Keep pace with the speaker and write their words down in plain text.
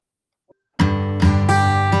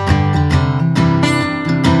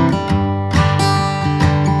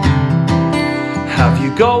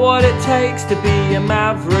You got what it takes to be a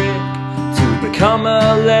maverick, to become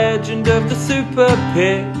a legend of the super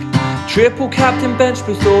pick. Triple captain, bench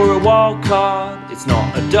boost or a wild card. It's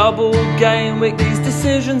not a double game week, these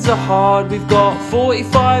decisions are hard. We've got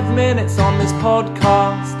 45 minutes on this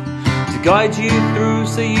podcast to guide you through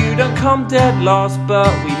so you don't come dead last.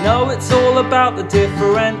 But we know it's all about the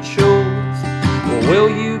differentials. Or will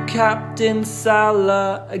you captain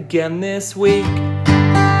Salah again this week?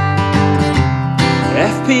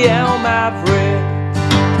 FPL Mavericks,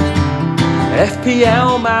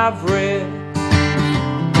 FPL Mavericks,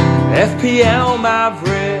 FPL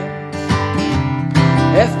Mavericks,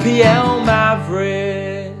 FPL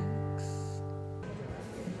Mavericks.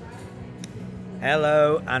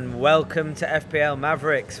 Hello and welcome to FPL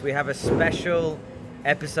Mavericks. We have a special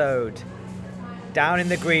episode down in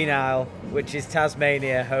the Green Isle, which is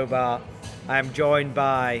Tasmania, Hobart. I am joined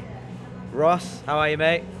by Ross. How are you,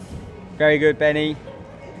 mate? Very good, Benny.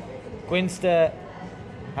 Gwinster,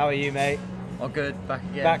 how are you, mate? Oh, good. Back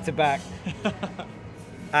again. Back to back.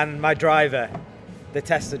 And my driver, the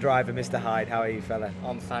Tesla driver, Mr. Hyde. How are you, fella?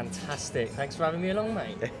 I'm fantastic. Thanks for having me along,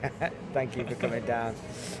 mate. Thank you for coming down.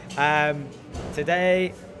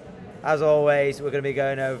 Today, as always, we're going to be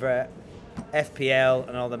going over FPL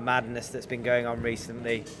and all the madness that's been going on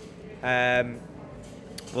recently.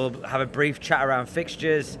 We'll have a brief chat around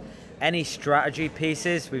fixtures, any strategy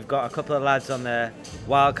pieces. We've got a couple of lads on the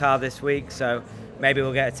wild card this week, so maybe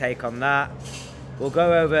we'll get a take on that. We'll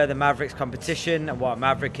go over the Mavericks competition and what a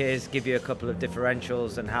Maverick is, give you a couple of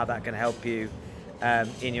differentials and how that can help you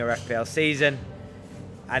in your FPL season.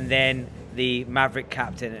 And then the Maverick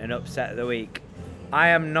captain and upset of the week. I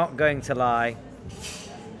am not going to lie,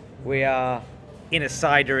 we are in a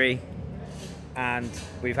cidery and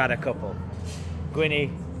we've had a couple.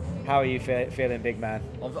 Gwynny, how are you feeling, big man?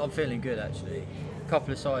 I'm feeling good, actually. A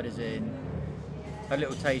couple of ciders in, a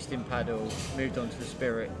little tasting paddle, moved on to the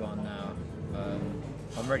Spirit one now.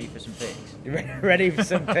 I'm ready for some picks. You ready for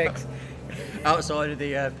some picks? Outside of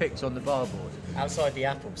the picks on the bar board. Outside the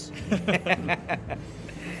apples.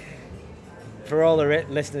 For all the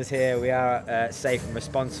listeners here, we are safe and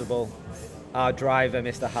responsible. Our driver,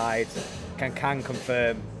 Mr. Hyde, can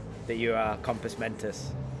confirm that you are compos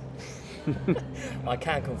mentis. I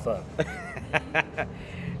can confirm.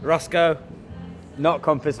 Roscoe? Not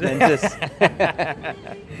compos mentis.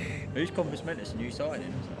 Who's compos mentis and you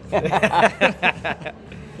signing? Yeah,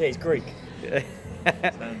 he's Greek.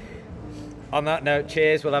 On that note,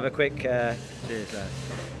 cheers. We'll have a quick Cheers,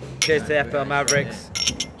 cheers to the FPL Mavericks.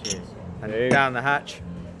 Cheers. And down the hatch.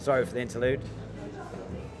 Sorry for the interlude.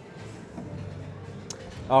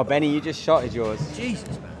 Oh, Benny, you just shotted yours. Jesus,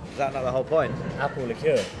 man. Is that not the whole point? Apple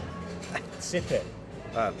liqueur. Sip it.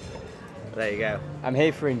 Oh, there you go. I'm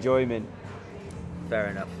here for enjoyment. Fair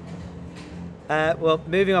enough. Well,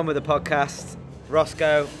 moving on with the podcast.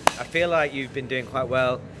 Roscoe, I feel like you've been doing quite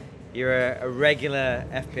well. You're a regular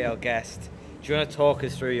FPL guest. Do you want to talk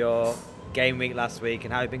us through your game week last week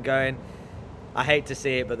and how you've been going? I hate to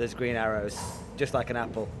see it, but there's green arrows, just like an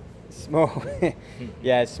apple. Small,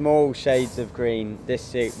 yeah, small shades of green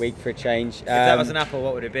this week for a change. If that was an apple,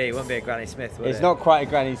 what would it be? It wouldn't be a Granny Smith, would it? It's not quite a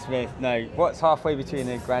Granny Smith, no. What's halfway between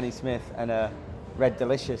a Granny Smith and a Red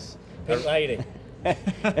Delicious? Pink lady. A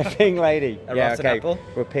pink lady. A Yeah, rotten okay. apple?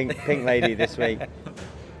 We're pink lady this week.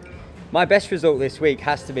 My best result this week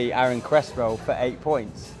has to be Aaron Cresswell for 8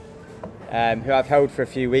 points, who I've held for a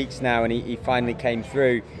few weeks now, and he finally came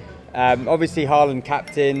through. Obviously Haaland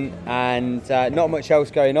captain and not much else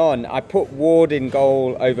going on. I put Ward in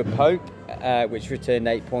goal over Pope, which returned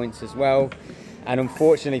 8 points as well. And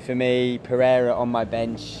unfortunately for me, Pereira on my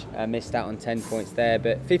bench missed out on 10 points there,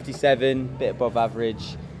 but 57, bit above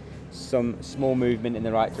average, some small movement in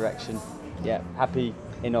the right direction. Yeah, happy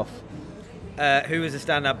enough. Who was a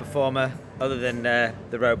standout performer other than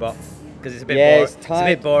the robot? Because it's a bit it's it's a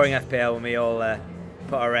bit boring FPL when we all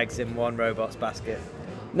put our eggs in one robot's basket.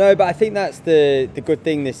 No, but I think that's the good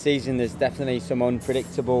thing this season. There's definitely some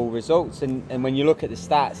unpredictable results, and when you look at the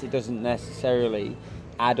stats, it doesn't necessarily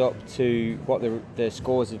add up to what the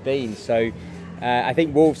scores have been. So I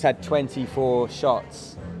think Wolves had 24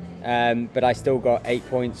 shots, but I still got 8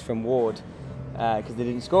 points from Ward because they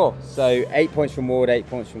didn't score. So 8 points from Ward, 8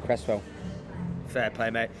 points from Cresswell. Fair play,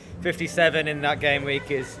 mate. 57 in that game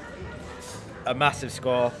week is a massive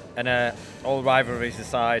score, and all rivalries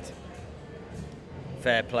aside,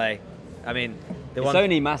 fair play. I mean, It's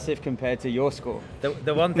only massive compared to your score.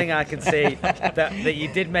 The one thing I can see that you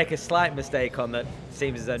did make a slight mistake on that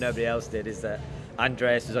seems as though nobody else did is that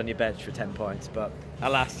Andreas was on your bench for 10 points, but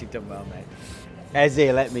alas, you've done well, mate.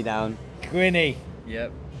 Eze let me down. Gwynny,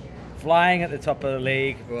 Yep. flying at the top of the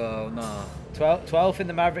league. Well, nah. 12th in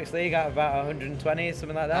the Mavericks League out of about 120 or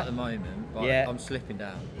something like At that. the moment, but Yeah. I'm slipping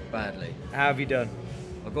down badly. How have you done?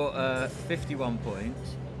 I've got 51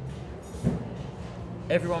 points.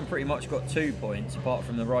 Everyone pretty much got 2 points apart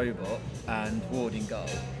from the robot and Ward in goal,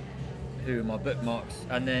 who are my bookmarks.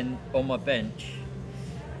 And then on my bench,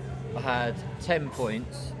 I had 10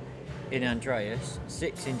 points in Andreas,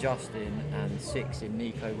 6 in Justin, and 6 in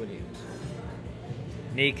Nico Williams.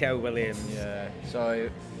 Nico Williams. Yeah. So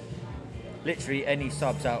literally any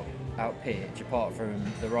subs out pitch apart from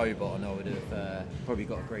the robot, and I would have probably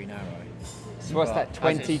got a green arrow. So what's But that?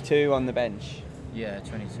 as it's- 22 on the bench. Yeah,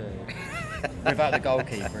 22. Without the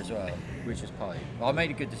goalkeeper as well, which was Pope. I made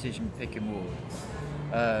a good decision picking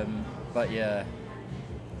Ward. But yeah,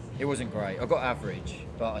 it wasn't great. I got average,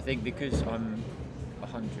 but I think because I'm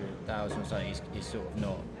 100,000 or something, it's sort of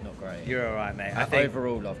not great. You're all right, mate. I think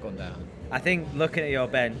Overall, I've gone down. I think looking at your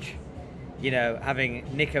bench, you know, having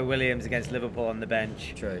Nico Williams against Liverpool on the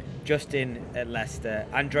bench, True. Justin at Leicester,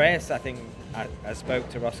 Andreas, I think I spoke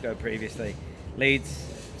to Roscoe previously, leads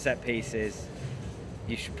set pieces.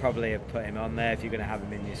 You should probably have put him on there if you're going to have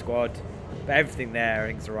him in your squad. But everything there, I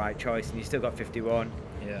think, is the right choice, and you still got 51.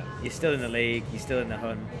 Yeah. You're still in the league, you're still in the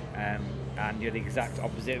hunt, and you're the exact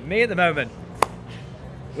opposite of me at the moment.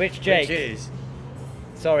 Which Jake, Which is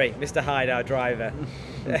sorry, Mr. Hyde, our driver,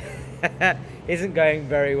 isn't going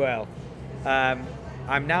very well.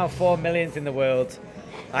 I'm now 4 millionth in the world.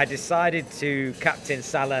 I decided to captain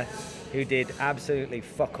Salah, who did absolutely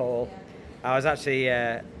fuck all. I was actually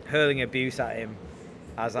hurling abuse at him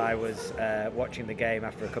as I was watching the game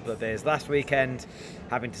after a couple of days last weekend,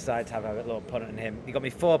 having decided to have a little punt on him. He got me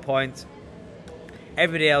 4 points.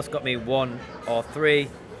 Everybody else got me 1 or 3,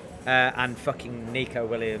 and fucking Nico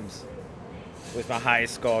Williams was my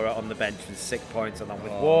highest scorer on the bench with 6 points, along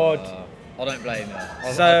with Ward. I don't blame you.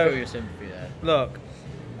 I feel your sympathy there. Look,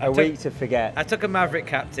 A week to forget. I took a Maverick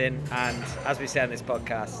captain, and as we say on this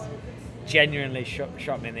podcast, genuinely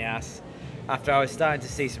shot me in the ass after I was starting to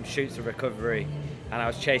see some shoots of recovery, and I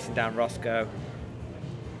was chasing down Roscoe.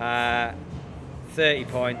 30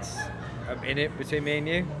 points in it between me and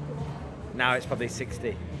you. Now it's probably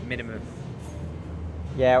 60 minimum.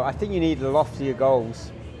 Yeah, I think you need a loftier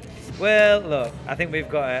goals. Well, look, I think we've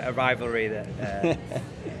got a rivalry that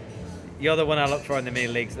you're the one I look for in the mini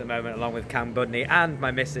leagues at the moment, along with Cam Budney and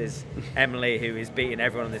my missus Emily, who is beating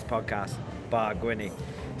everyone on this podcast, bar Gwynny.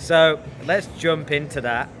 So let's jump into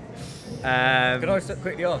that. Can I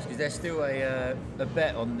quickly ask, is there still a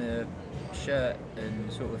bet on the shirt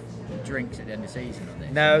and sort of drinks at the end of the season on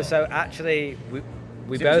this? No, so actually we So it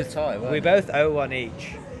was both a tie, weren't we it? both owe one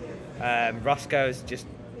each. Roscoe's just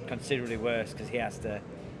considerably worse because he has to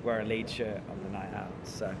wear a lead shirt on the night out.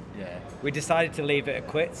 So Yeah. we decided to leave it at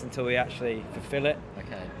quits until we actually fulfill it.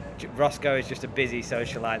 Okay. Roscoe is just a busy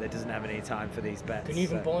socialite that doesn't have any time for these bets. Can you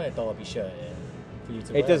even so. buy a Derby shirt here for you to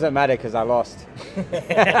It wear? doesn't matter because I lost.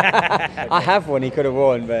 I have one he could have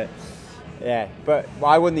won, but yeah. But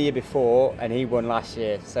I won the year before and he won last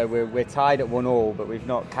year, so we're tied at 1-1, but we've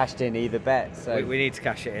not cashed in either bet. So We need to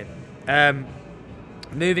cash it in.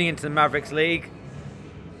 Moving into the Mavericks League.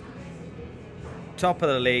 Top of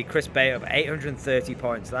the league, Chris Bay up 830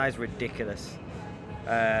 points. That is ridiculous.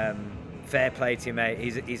 Fair play to you, mate.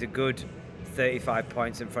 He's a good 35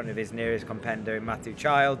 points in front of his nearest competitor, Matthew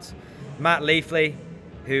Childs. Matt Leafley,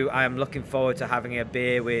 who I am looking forward to having a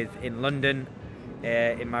beer with in London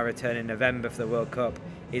in my return in November for the World Cup,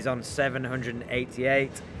 is on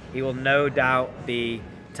 788. He will no doubt be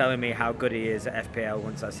telling me how good he is at FPL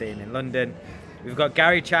once I see him in London. We've got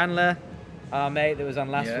Gary Chandler, our mate that was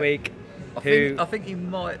on last Yeah. week. I think he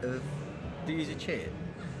might have. Did he use a chip?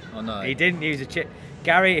 Oh no. He didn't use a chip.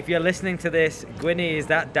 Gary, if you're listening to this, Gwynny is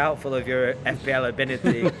that doubtful of your FPL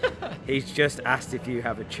ability. He's just asked if you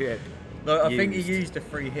have a chip. No, I think he used. used a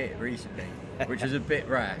free hit recently, which is a bit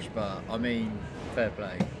rash, but I mean, fair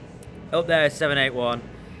play. Up there, 781.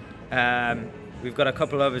 We've got a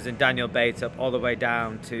couple others in Daniel Bates up all the way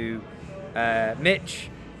down to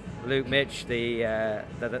Luke Mitch,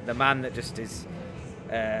 the man that just is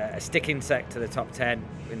a sticking sec to the top 10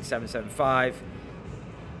 in 775.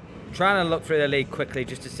 Trying to look through the league quickly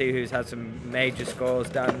just to see who's had some major scores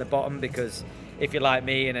down in the bottom, because if you're like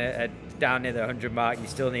me and are down near the 100 mark, you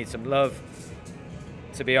still need some love,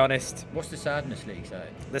 to be honest. What's the Sadness League say?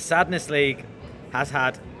 The Sadness League has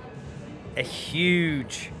had a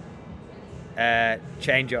huge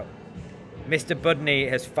change up. Mr. Budney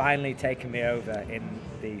has finally taken me over in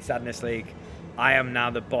the Sadness League. I am now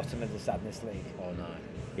the bottom of the Sadness League. Oh no.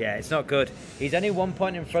 Yeah, it's not good. He's only 1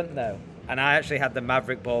 point in front though, and I actually had the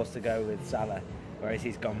Maverick balls to go with Salah, whereas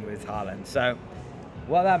he's gone with Haaland. So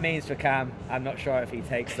what that means for Cam, I'm not sure if he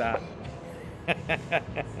takes that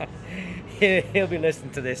He'll be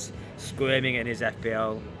listening to this squirming in his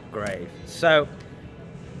FPL grave. So,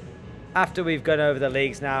 after we've gone over the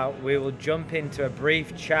leagues now, we will jump into a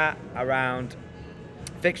brief chat around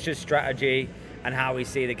fixture strategy and how we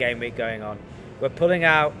see the game week going on. We're pulling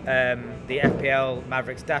out the FPL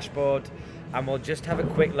Mavericks dashboard, and we'll just have a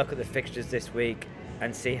quick look at the fixtures this week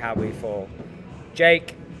and see how we fall.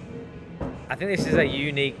 Jake, I think this is a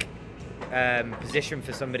unique position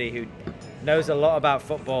for somebody who knows a lot about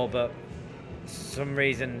football, but for some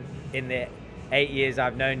reason in the 8 years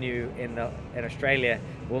I've known you in Australia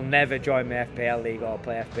will never join my FPL league or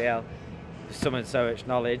play FPL for someone so much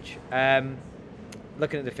knowledge.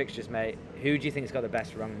 Looking at the fixtures, mate, who do you think's got the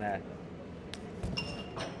best run there?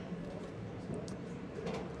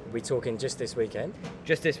 We talking just this weekend?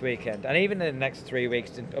 Just this weekend, and even in the next 3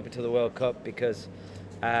 weeks up until the World Cup, because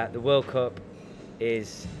the World Cup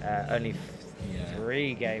is only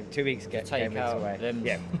 2 weeks Take out away. them.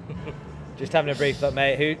 Yeah. Just having a brief look,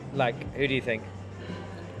 mate. Who do you think?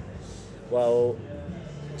 Well,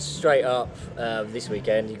 straight up this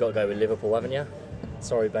weekend, you got to go with Liverpool, haven't you?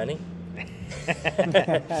 Sorry, Benny.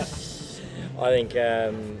 I think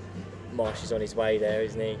Marsh is on his way there,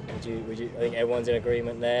 isn't he? Would you? I think everyone's in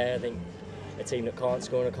agreement there. I think a team that can't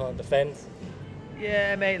score and can't defend.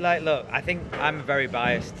 Yeah, mate. Look, I think I'm very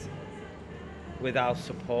biased with our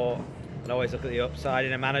support and always look at the upside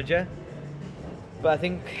in a manager. But I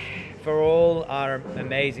think for all our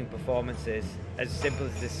amazing performances, as simple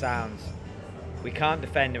as this sounds, we can't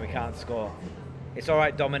defend and we can't score. It's all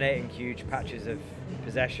right dominating huge patches of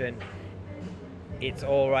possession. It's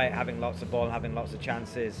all right having lots of ball and having lots of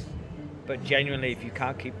chances. But genuinely, if you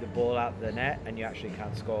can't keep the ball out of the net and you actually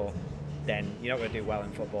can't score, then you're not going to do well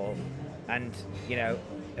in football. And,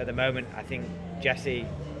 at the moment, I think Jesse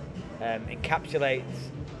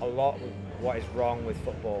encapsulates a lot of what is wrong with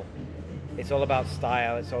football. It's all about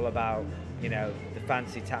style, it's all about, the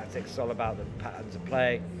fancy tactics, it's all about the patterns of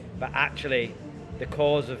play. But actually, the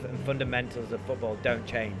cause and fundamentals of football don't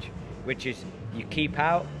change, which is you keep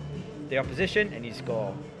out the opposition and you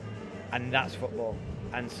score. And that's football.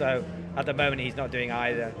 And so, at the moment, he's not doing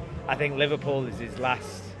either. I think Liverpool is his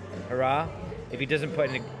last hurrah. If he doesn't put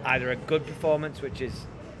in either a good performance, which is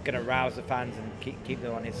going to rouse the fans and keep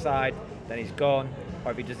them on his side, then he's gone.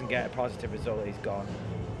 Or if he doesn't get a positive result, he's gone.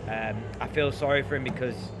 I feel sorry for him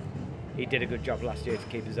because he did a good job last year to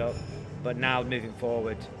keep us up. But now, moving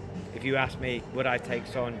forward, if you ask me, would I take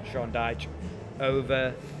Sean Dyche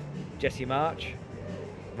over Jesse March?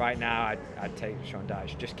 Right now, I'd take Sean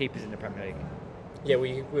Dyche. Just keep us in the Premier League. Yeah,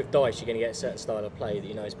 with Dyche, you're going to get a certain style of play that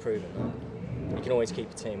you know is proven. Right? You can always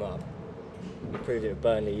keep a team up. You proved it with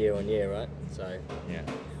Burnley year on year, right? So yeah,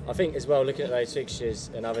 I think as well, looking at those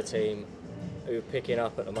fixtures, another team who are picking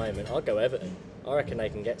up at the moment, I'd go Everton. I reckon they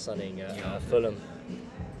can get something at Fulham.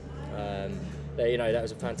 That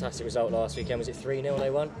was a fantastic result last weekend. Was it 3-0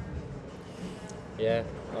 they won? Yeah,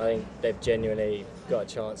 I think they've genuinely got a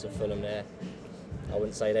chance of Fulham there. I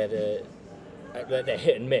wouldn't say they're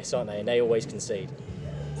hit and miss, aren't they? And they always concede.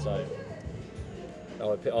 So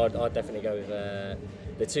I'd definitely go with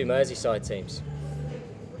the two Merseyside teams.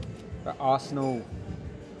 But Arsenal,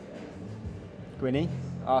 Gwynny,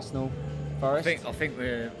 Arsenal, Forest. I think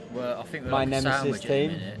we're My like a nemesis sandwich team.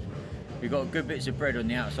 at the minute. We've got good bits of bread on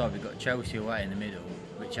the outside. We've got Chelsea away in the middle,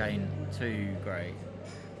 which ain't too great.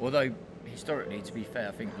 Although historically, to be fair,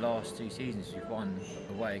 I think last 2 seasons we've won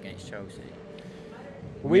away against Chelsea.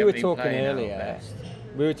 We were haven't been talking playing our earlier. best.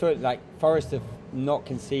 We were talking Forest have not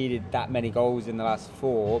conceded that many goals in the last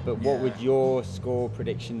 4. But what would your score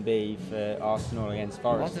prediction be for Arsenal against I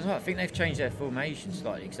Forest? don't know. I think they've changed their formation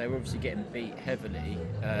slightly because they were obviously getting beat heavily.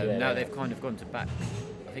 Now they've kind of gone to back.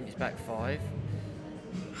 I think it's back 5.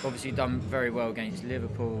 Obviously done very well against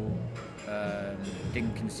Liverpool.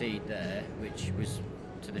 Didn't concede there, which was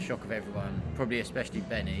to the shock of everyone, probably especially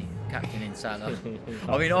Benny, captain in Salah.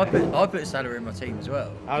 I mean, I put Salah in my team as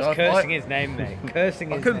well. I was cursing his name, mate.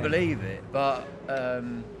 Cursing his I couldn't name. believe it, but I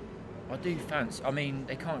do fancy. I mean,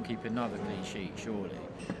 they can't keep another clean sheet, surely.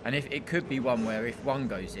 And if it could be one where if one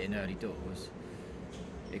goes in early doors,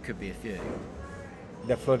 it could be a few.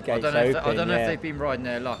 The floodgates I don't open. know if they've been riding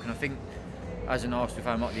their luck, and I think as an Arsenal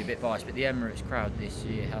fan, I might be a bit biased, but the Emirates crowd this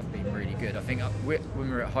year have been really good. I think when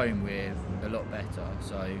we're at home, we're a lot better.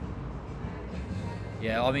 So,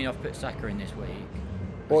 yeah, I mean, I've put Saka in this week.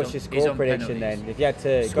 What's your score prediction then? If you had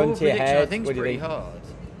to gun to your head, I think what it's do you pretty think? hard.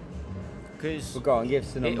 Because Well, go on, give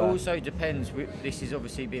us a it number. also depends. This is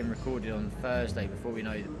obviously being recorded on Thursday before we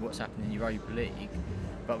know what's happening in Europa League.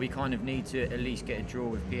 But we kind of need to at least get a draw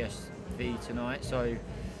with PSV tonight. So,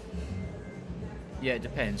 yeah, it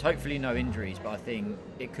depends. Hopefully no injuries, but I think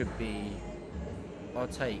it could be I'll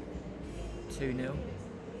take 2-0.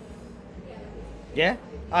 Yeah,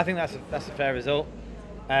 I think that's a fair result.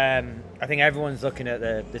 I think everyone's looking at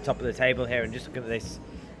the top of the table here and just looking at this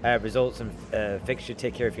results and fixture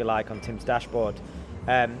ticker, if you like, on Tim's dashboard.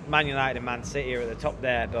 Man United and Man City are at the top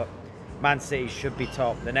there, but Man City should be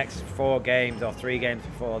top. The next 4 games or 3 games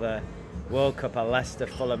before the World Cup are Leicester,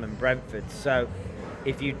 Fulham and Brentford. So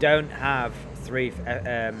if you don't have 3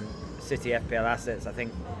 City FPL assets, I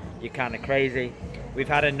think you're kind of crazy. We've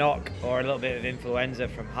had a knock or a little bit of influenza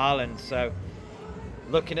from Haaland, so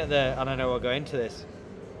looking at I don't know, we'll go into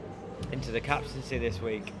the captaincy this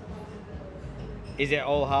week. Is it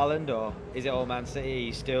all Haaland or is it all Man City? Are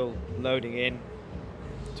you still loading in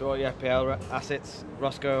to all your FPL assets,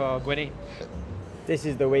 Roscoe or Gwynny? This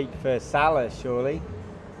is the week for Salah, surely.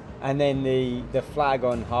 And then the flag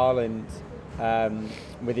on Haaland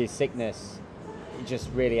with his sickness, it just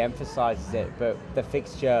really emphasises it. But the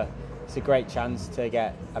fixture, it's a great chance to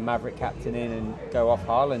get a Maverick captain in and go off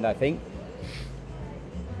Haaland, I think.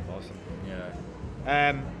 Awesome.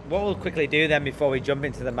 Yeah. What we'll quickly do then before we jump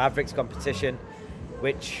into the Mavericks competition,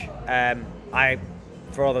 which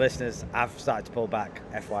for all the listeners, I've started to pull back,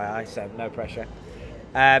 FYI, so no pressure,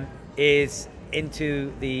 is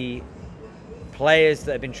into the players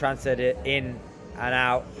that have been transferred in and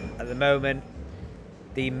out at the moment.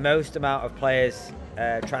 The most amount of players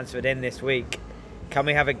transferred in this week. Can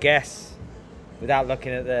we have a guess without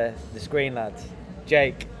looking at the screen, lads?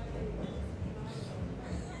 Jake.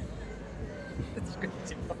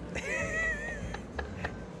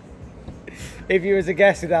 If you was a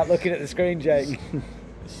guess without looking at the screen, Jake.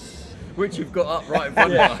 Which you've got up right in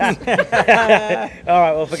front of us. All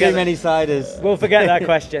right, we'll forget. Too many siders. We'll forget that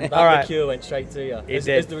question. That All right. cue went straight to you. It As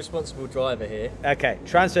did. the responsible driver here. Okay,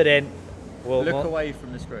 transferred in. Look away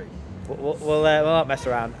from the screen. We'll not mess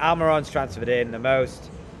around. Almiron's transferred in the most.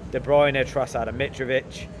 De Bruyne, Trossard and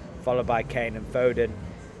Mitrovic, followed by Kane and Foden.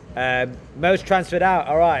 Most transferred out.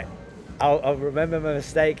 All right, I'll remember my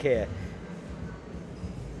mistake here.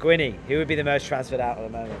 Gwynny, who would be the most transferred out at the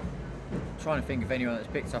moment? I'm trying to think of anyone that's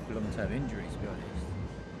picked up a long-term injury, to be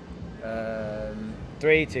honest.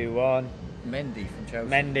 3, 2, 1. Mendy from Chelsea.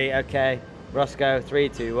 Mendy, okay. Roscoe, 3,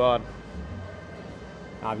 2, 1.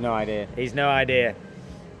 I have no idea. He's no idea.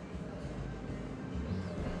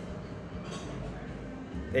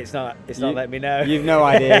 It's not letting me know. You've no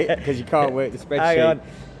idea because you can't work the spreadsheet. Hang on.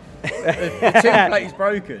 The template's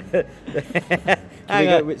broken. Hang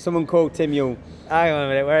on. With someone called Tim Yule. Hang on a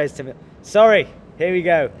minute. Where is Tim? Sorry. Here we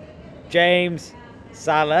go. James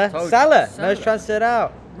Salah. Told you. Salah. Salah. Most transferred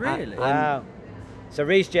out. Really? Wow. So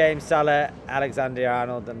Reece James, Salah,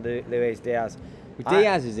 Alexander-Arnold and Luis Diaz.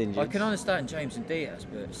 Diaz is injured. I can understand James and Diaz,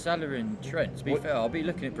 but Salah and Trent, to be fair, I'll be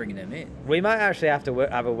looking at bringing them in. We might actually have to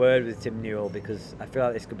have a word with Tim Newell because I feel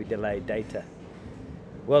like this could be delayed data.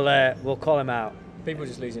 We'll call him out. People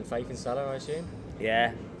just losing faith in Salah, I assume,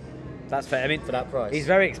 Yeah, that's fair. I mean, for that price. he's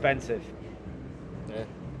very expensive. Yeah.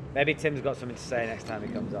 Maybe Tim's got something to say next time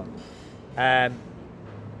he comes on.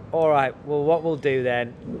 All right. Well, what we'll do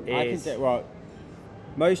then I can is say, right.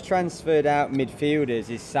 Most transferred out midfielders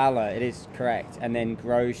is Salah, it is correct, and then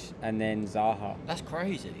Gross, and then Zaha. That's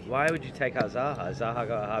crazy. why would you take out Zaha? Zaha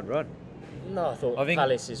got a hard run. No, I thought I think-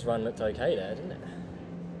 Palace's run looked okay there, didn't it?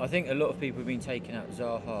 I think a lot of people have been taking out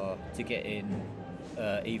Zaha to get in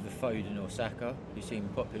either Foden or Saka, who seem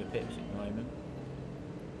popular picks at the moment.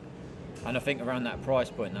 And I think around that price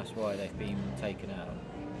point, that's why they've been taken out.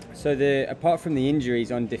 So apart from the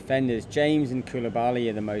injuries on defenders, James and Koulibaly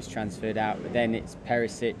are the most transferred out, but then it's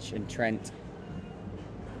Perisic and Trent.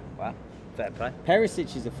 Wow, fair play.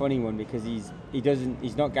 Perisic is a funny one because he's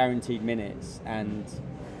not guaranteed minutes, and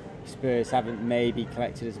Spurs haven't maybe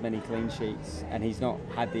collected as many clean sheets, and he's not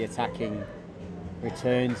had the attacking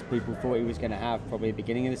returns people thought he was going to have probably at the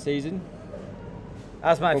beginning of the season.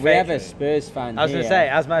 As my But we have a favourite. Spurs fan I was going here. to say,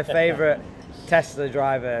 as my favourite Tesla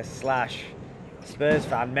driver / Spurs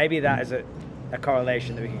fan, maybe that is a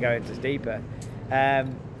correlation that we can go into deeper.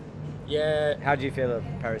 Yeah. How do you feel of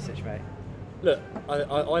Perisic, mate? Look,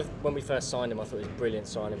 I when we first signed him, I thought it was a brilliant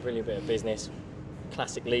signing, brilliant bit of business.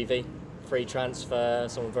 Classic Levy, free transfer,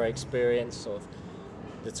 someone very experienced, sort of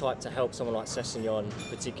the type to help someone like Sessegnon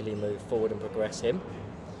particularly move forward and progress him.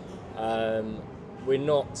 We're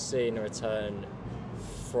not seeing a return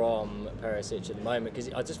from Perisic at the moment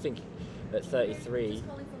because I just think at 33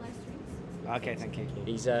 Okay, thank you.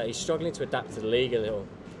 he's struggling to adapt to the league a little.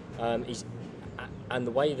 And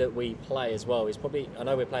the way that we play as well is probably, I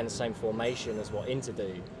know we're playing the same formation as what Inter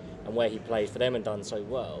do and where he played for them and done so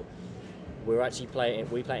well. We play in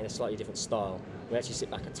a slightly different style. We actually sit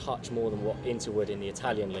back a touch more than what Inter would in the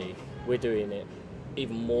Italian league. We're doing it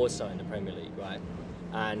even more so in the Premier League, right?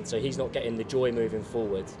 And so he's not getting the joy moving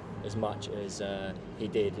forward as much as he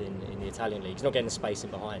did in the Italian league. He's not getting the space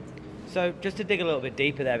in behind. So just to dig a little bit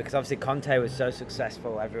deeper there, because obviously Conte was so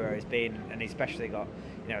successful everywhere he's been, and he's especially got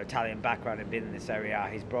Italian background and been in this Serie A.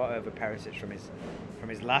 He's brought over Perisic from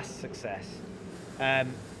his last success.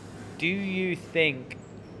 Do you think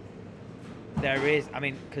there is? I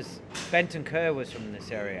mean, because Bentancur was from the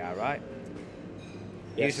Serie A, right?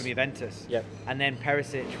 He was Yes. from Juventus. Yep. And then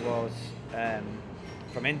Perisic was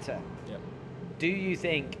from Inter. Yep. Do you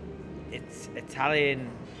think it's Italian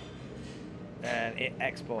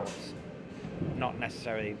exports, not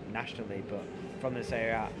necessarily nationally, but from the Serie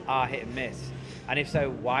A, are hit and miss? And if so,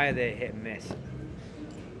 why are they hit and miss?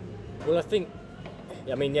 Well, I think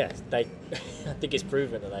they. I think it's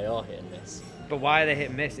proven that they are hit and miss. But why are they hit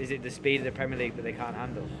and miss? Is it the speed of the Premier League that they can't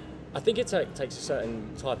handle? I think it takes a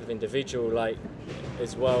certain type of individual, like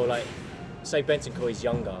as well. Like, say Bentancur is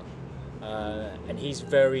younger, and he's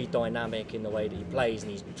very dynamic in the way that he plays,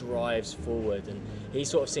 and he drives forward, and he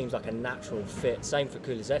sort of seems like a natural fit. Same for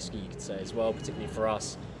Kulusevski, you could say as well, particularly for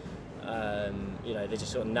us. They're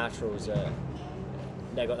just sort of naturals.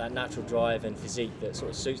 They've got that natural drive and physique that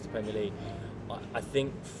sort of suits the Premier League. I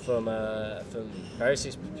think from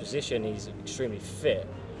Perisic's position, he's extremely fit,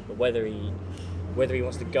 but whether he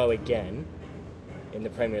wants to go again in the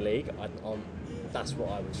Premier League, that's what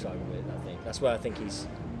I would struggle with. I think that's where I think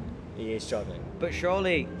he is struggling. But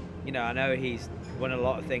surely, I know he's won a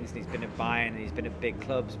lot of things and he's been at Bayern and he's been at big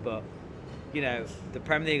clubs, but the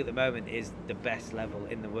Premier League at the moment is the best level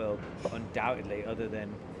in the world, undoubtedly, other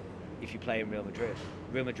than if you play in Real Madrid.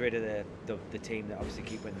 Real Madrid are the team that obviously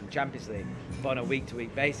keep winning the Champions League, but on a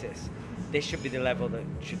week-to-week basis, this should be the level that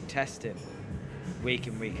should test him week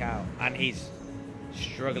in, week out, and he's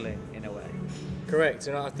struggling in a way. Correct,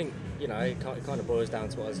 and I think it kind of boils down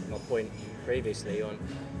to what was my point previously on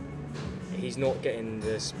he's not getting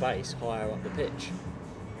the space higher up the pitch.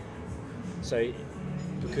 So,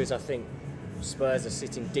 because I think Spurs are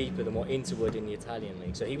sitting deeper than what Inter would in the Italian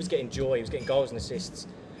league, so he was getting joy, he was getting goals and assists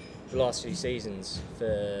the last few seasons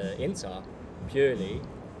for Inter purely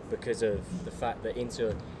because of the fact that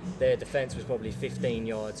Inter, their defence was probably 15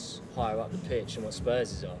 yards higher up the pitch than what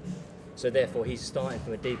Spurs' are. So therefore he's starting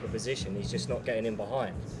from a deeper position, he's just not getting in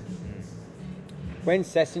behind. When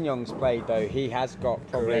Sessegnon's played though, he has got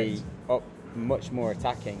probably Correct. up much more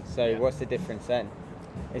attacking. So Yeah. what's the difference then?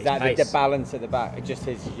 Is His that the pace. balance at the back, just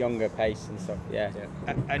his younger pace and stuff? Yeah.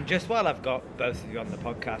 And just while I've got both of you on the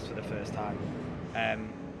podcast for the first time,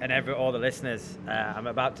 and all the listeners, I'm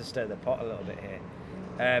about to stir the pot a little bit here.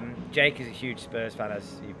 Jake is a huge Spurs fan,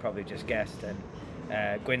 as you've probably just guessed, and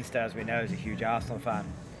Gwynster, as we know, is a huge Arsenal fan.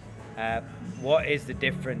 What is the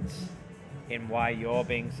difference in why you're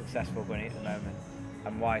being successful, Gwynny, at the moment,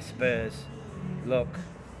 and why Spurs look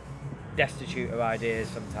destitute of ideas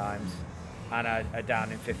sometimes and are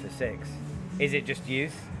down in 5th or 6th? Is it just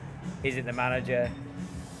youth? Is it the manager?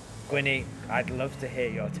 Gwynny, I'd love to hear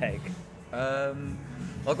your take.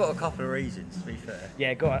 I've got a couple of reasons, to be fair.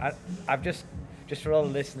 Yeah, go on. I've just for all the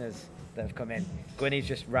listeners that have come in, Gwynny's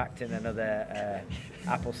just racked in another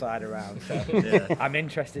apple cider round, so Yeah. I'm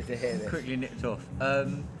interested to hear this. Quickly nipped off.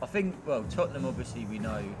 I think, Tottenham, obviously, we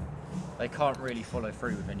know they can't really follow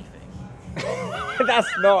through with anything. That's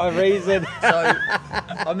not a reason. So,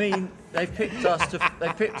 I mean, they've picked us to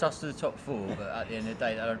the top 4, but at the end of the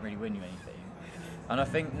day, they don't really win you anything. And I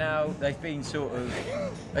think now they've been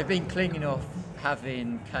clinging off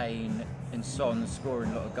having Kane and Son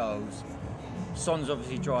scoring a lot of goals. Son's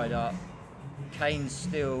obviously dried up. Kane's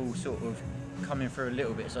still sort of coming through a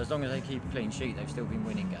little bit. So as long as they keep a clean sheet, they've still been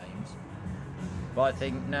winning games. But I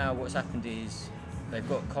think now what's happened is they've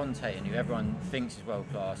got Conte in, who everyone thinks is world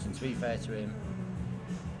class. And to be fair to him,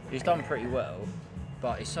 he's done pretty well,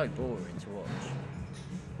 but it's so boring to watch.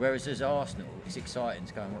 Whereas as Arsenal, it's exciting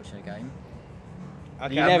to go and watch a game.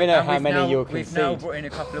 Okay, You never know And how we've many now- you'll We've now concede. brought in a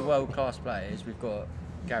couple of world-class players. We've got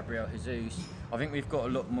Gabriel Jesus. I think we've got a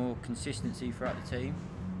lot more consistency throughout the team.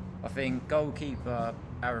 I think goalkeeper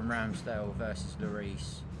Aaron Ramsdale versus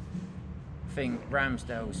Lloris. I think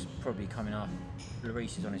Ramsdale's probably coming up.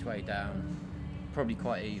 Lloris is on his way down. Probably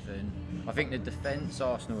quite even. I think the defence,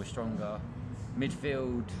 Arsenal is stronger.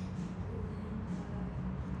 Midfield,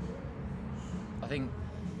 I think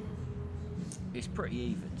it's pretty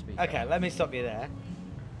even, to be fair. Okay, let me stop you there.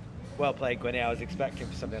 Well played, Gwynny. I was expecting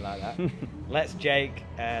for something like that. Let's Jake,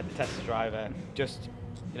 the Tesla driver, just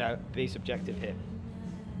be subjective here.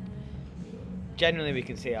 Generally, we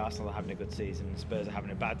can see Arsenal are having a good season, Spurs are having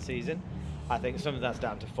a bad season. I think some of that's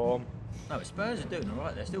down to form. No, but Spurs are doing all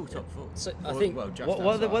right. They're still top 4. So I think just What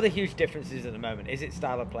are outside. the huge differences at the moment? Is it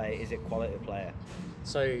style of play? Is it quality of player?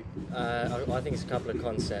 so. I think it's a couple of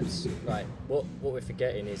concepts. Right. What we're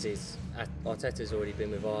forgetting is Arteta's already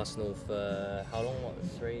been with Arsenal for how long? What,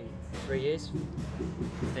 3 years?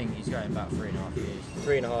 I think he's going back 3.5 years.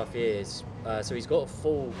 3.5 years. So he's got a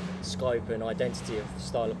full scope and identity of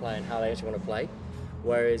style of play and how they actually want to play.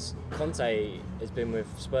 Whereas Conte has been with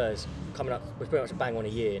Spurs coming up with pretty much a bang on a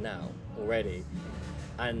year now already,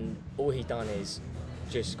 and all he done is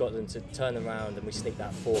just got them to turn around and we sneak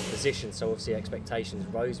that 4th position. So obviously expectations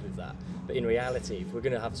rose with that. But in reality, if we're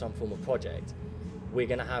going to have some form of project, we're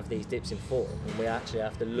going to have these dips in form, and we actually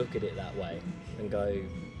have to look at it that way and go,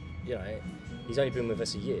 you know, he's only been with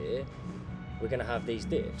us a year. We're going to have these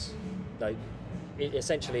dips. Like,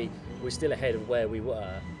 essentially, we're still ahead of where we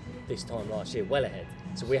were this time last year, well ahead.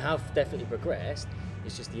 So we have definitely progressed.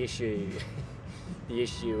 It's just the issue. The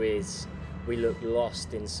issue is we look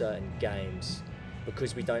lost in certain games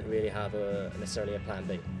because we don't really have necessarily a plan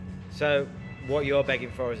B. So what you're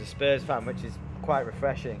begging for as a Spurs fan, which is quite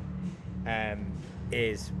refreshing,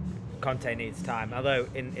 is Conte needs time. Although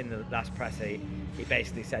in the last press he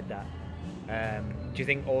basically said that. Do you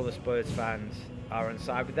think all the Spurs fans are on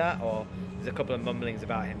side with that, or there's a couple of mumblings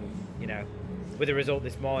about him, you know, with the result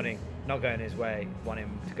this morning not going his way, want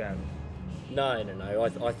him to go? No.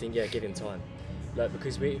 I think give him time. Like,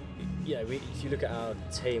 because if you look at our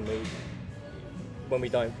team, when we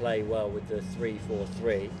don't play well with the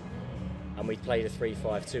 3-4-3, and we play the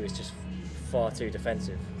 3-5-2, it's just far too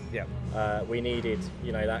defensive. Yeah. We needed,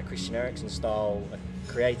 that Christian Eriksen style,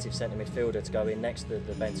 a creative centre midfielder to go in next to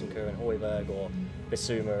the Bentancur and Højbjerg, or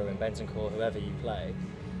Bissouma and Bentancur, whoever you play.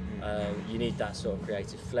 You need that sort of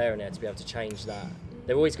creative flair in there to be able to change that.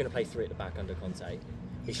 They're always going to play 3 at the back under Conte.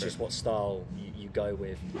 It's just what style you go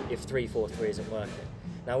with if 3-4-3 isn't working.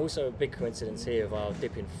 Now, also a big coincidence here of our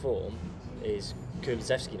dip in form is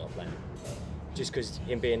Kulusevski not playing. Just because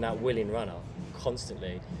him being that willing runner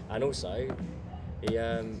constantly, and also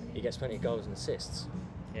he gets plenty of goals and assists,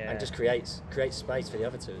 and just creates space for the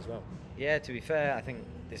other two as well. Yeah, to be fair, I think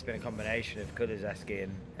there's been a combination of Kulusevski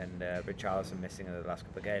and Richarlison missing in the last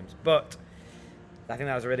couple of games. But I think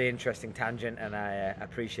that was a really interesting tangent, and I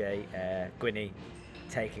appreciate Gwynny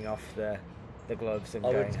taking off the gloves and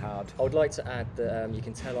going hard. I would like to add that you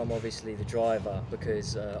can tell I'm obviously the driver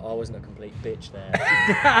because I wasn't a complete bitch there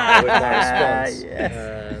with my response.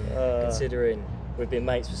 Yes. Considering we've been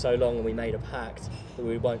mates for so long and we made a pact that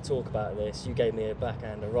we won't talk about this, you gave me a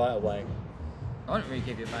backhander right away. I don't really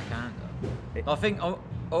give you a backhander. I think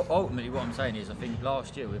ultimately what I'm saying is I think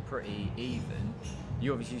last year we were pretty even.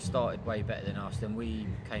 You obviously started way better than us, then we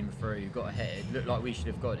came through, got ahead, looked like we should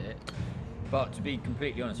have got it. But to be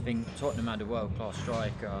completely honest, I think Tottenham had a world-class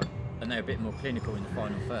striker and they're a bit more clinical in the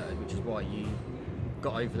final third, which is why you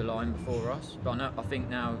got over the line before us. But I think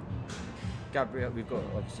now, Gabriel, we've got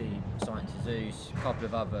obviously signed Jesus, a couple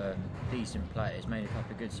of other decent players, made a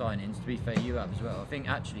couple of good signings. To be fair, you have as well. I think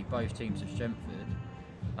actually both teams have strengthened,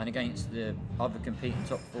 and against the other competing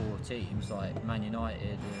top 4 teams like Man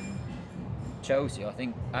United and Chelsea, I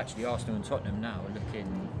think actually Arsenal and Tottenham now are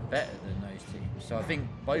looking better than those teams. So I think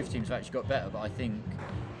both teams have actually got better, but I think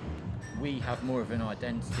we have more of an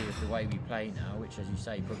identity of the way we play now, which, as you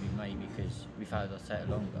say, probably maybe because we've had Arteta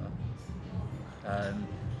longer.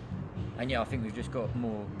 And yeah, I think we've just got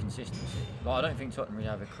more consistency. Like, I don't think Tottenham really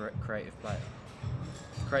have a creative player,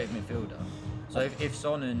 creative midfielder. So if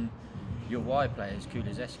Son and your wide players,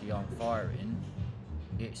 Kulusevski, aren't firing,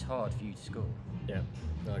 it's hard for you to score. Yeah,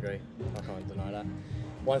 I agree. I can't deny that.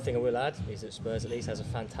 One thing I will add is that Spurs at least has a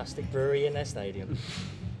fantastic brewery in their stadium.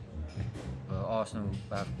 Well, Arsenal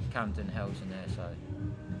have Camden Hells in there, so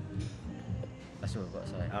that's all I've got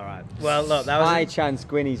to say. All right. Well, look, that was High chance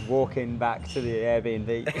Gwynny's walking back to the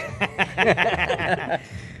Airbnb.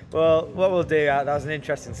 Well, what we'll do, that was an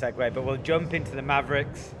interesting segue, but we'll jump into the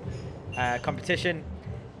Mavericks competition.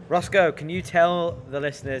 Roscoe, can you tell the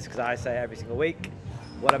listeners, because I say it every single week,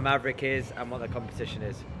 what a Maverick is and what the competition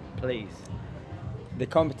is, please? The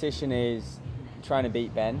competition is trying to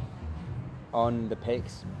beat Ben on the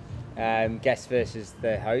picks, guest versus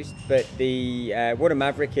the host. But the what a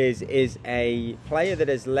Maverick is a player that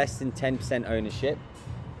has less than 10% ownership,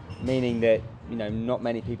 meaning that not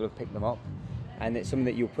many people have picked them up, and it's something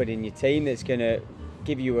that you'll put in your team that's going to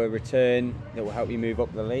give you a return that will help you move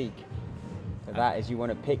up the league. So that is, you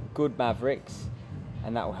want to pick good Mavericks,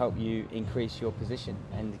 and that will help you increase your position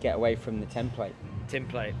and get away from the template.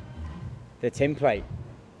 Template. The template.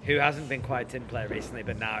 who hasn't been quite a tin player recently,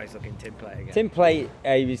 but now he's looking tin player again. Tim Plate,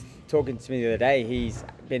 he was talking to me the other day. He's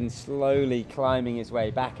been slowly climbing his way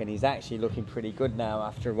back, and he's actually looking pretty good now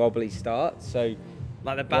after a wobbly start. So,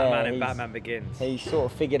 Like the Batman in he's- Batman Begins. He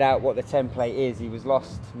sort of figured out what the template is. He was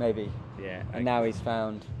lost, maybe, Yeah, and now he's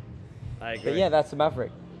found. I agree. But yeah, that's a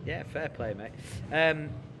Maverick. Yeah, fair play, mate.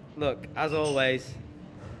 Look, as always,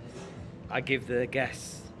 I give the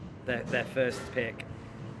guests their first pick.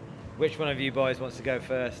 Which one of you boys wants to go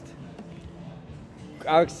first?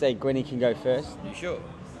 I would say Gwynny can go first. You sure?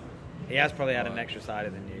 He has probably had an extra cider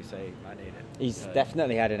than you, so he might need it. He's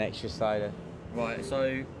definitely had an extra cider. Right,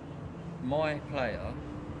 so my player.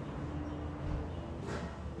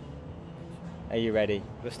 Are you ready?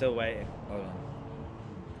 We're still waiting. Hold on.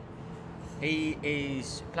 He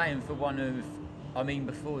is playing for one of. I mean,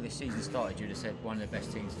 before this season started, you'd have said one of the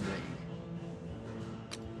best teams in the league.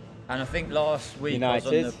 And I think last week I was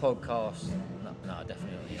on the United? podcast. No,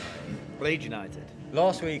 definitely not United. Leeds United.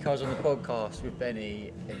 Last week I was on the podcast with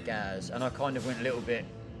Benny and Gaz, and I kind of went a little bit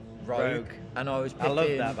rogue. And I was I picking,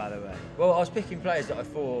 love that, by the way. Well, I was picking players that I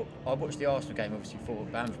thought. I watched the Arsenal game, obviously thought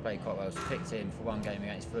Bamford played quite well, so I picked him for one game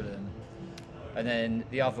against Fulham. And then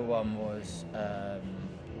the other one was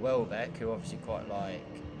Welbeck, who I obviously quite like,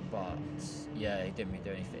 but yeah, he didn't really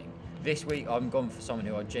do anything. This week I'm gone for someone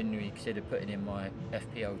who I genuinely consider putting in my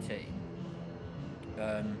FPL team.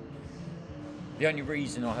 The only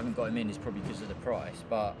reason I haven't got him in is probably because of the price,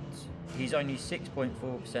 but he's only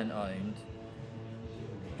 6.4% owned.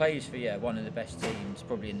 Plays for one of the best teams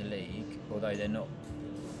probably in the league, although they're not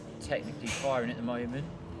technically firing at the moment.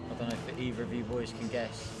 I don't know if either of you boys can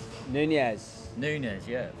guess. Nunez. Nunez,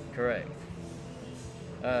 yeah, correct.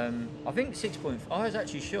 I think 6.4. I was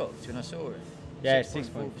actually shocked when I saw it. Yeah,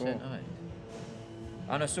 6.4% 6.4. owned.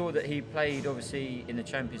 And I saw that he played obviously in the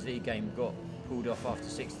Champions League game, got pulled off after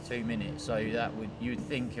 62 minutes, so that you'd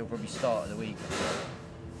think he'll probably start at the week.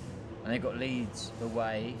 And they've got Leeds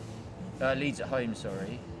away, Leeds at home.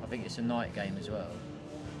 Sorry, I think it's a night game as well.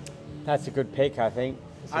 That's a good pick, I think.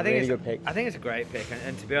 It's a really good pick. I think it's a great pick,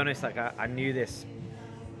 and to be honest, like I knew this.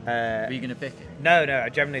 Are you going to pick it? No, I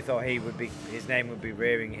genuinely thought his name would be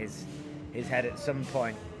rearing his head at some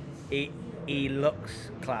point. He looks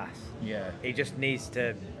class. Yeah. He just needs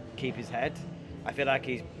to keep his head. I feel like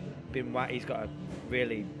he's got a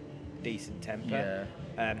really decent temper.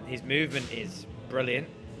 Yeah. His movement is brilliant.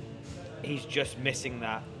 He's just missing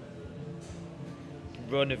that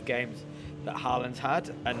run of games that Haaland's had,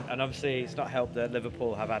 and obviously it's not helped that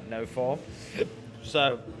Liverpool have had no form.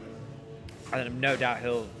 So I have no doubt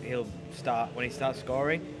he'll start when he starts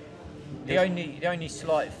scoring. The only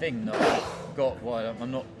slight thing that I've got why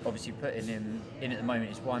I'm not obviously putting him in at the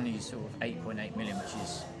moment is one, he's sort of 8.8 million, which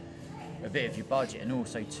is a bit of your budget, and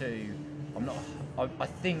also two, I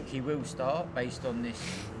think he will start based on this,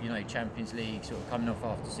 Champions League sort of coming off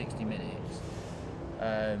after 60 minutes.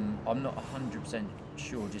 I'm not 100%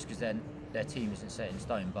 sure just because their team isn't set in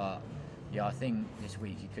stone, but yeah, I think this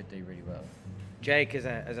week he could do really well. Jake, as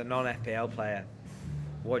a non-FPL player,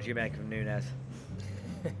 what do you make of Nunez?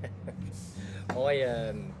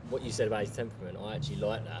 What you said about his temperament, I actually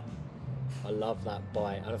like that. I love that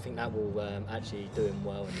bite, and I think that will actually do him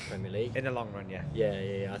well in the Premier League. In the long run, yeah.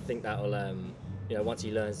 Yeah. I think that will, once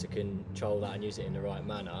he learns to control that and use it in the right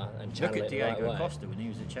manner and channel Look at it the right Diego way. Costa when he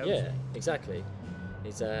was at Chelsea. Yeah, exactly.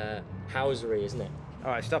 It's housery, isn't it?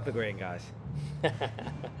 All right, stop agreeing, guys.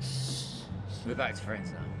 We're back to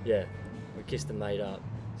friends now. Yeah, we kissed and made up.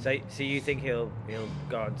 So you think he'll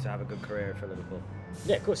go on to have a good career for Liverpool?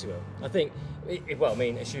 Yeah, of course he will. I think,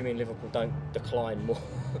 assuming Liverpool don't decline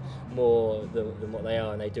more than what they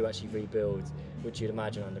are, and they do actually rebuild, which you'd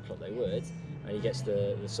imagine under Klopp they would, and he gets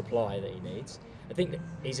the supply that he needs. I think that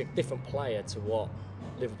he's a different player to what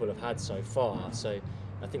Liverpool have had so far. So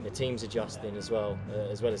I think the team's adjusting as well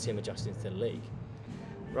as him adjusting to the league.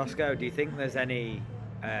 Roscoe, do you think there's any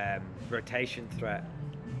rotation threat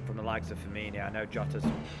from the likes of Firmino? I know Jota's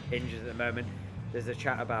injured at the moment. There's a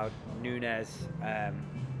chat about Nunez,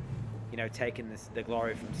 taking the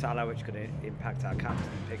glory from Salah, which could impact our captain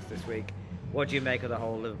picks this week. What do you make of the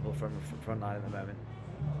whole Liverpool front line at the moment?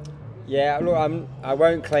 Yeah, look, I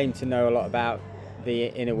won't claim to know a lot about the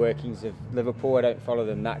inner workings of Liverpool. I don't follow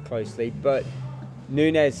them that closely, but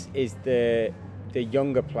Nunez is the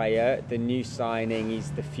younger player, the new signing.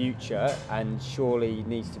 He's the future, and surely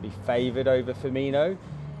needs to be favoured over Firmino.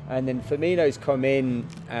 And then Firmino's come in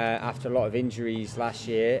after a lot of injuries last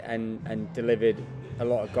year and delivered a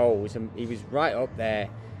lot of goals, and he was right up there.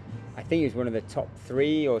 I think he was one of the top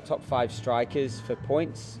 3 or top 5 strikers for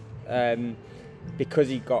points because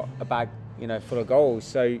he got a bad full of goals.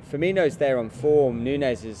 So Firmino's there on form.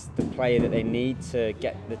 Nunez is the player that they need to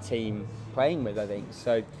get the team playing with, I think.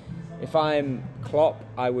 So if I'm Klopp,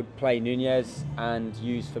 I would play Nunez and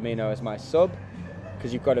use Firmino as my sub,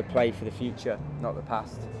 because you've got to play for the future, not the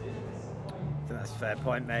past. I think that's a fair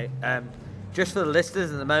point, mate. Just for the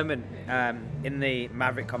listeners at the moment, in the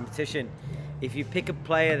Maverick competition, if you pick a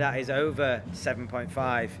player that is over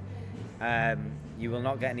 7.5, you will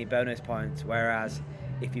not get any bonus points, whereas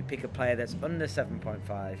if you pick a player that's under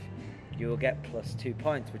 7.5, you will get plus 2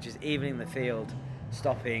 points, which is evening the field,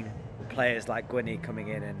 stopping players like Gwynny coming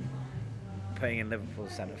in and putting in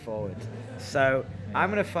Liverpool's centre forward. So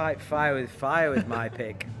I'm going to fight fire with my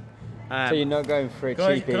pick. So you're not going for a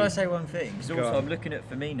cheapie? Can I say one thing? Because Go also on. I'm looking at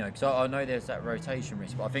Firmino, because I know there's that rotation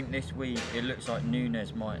risk, but I think this week it looks like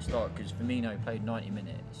Nunez might start, because Firmino played 90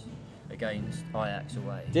 minutes against Ajax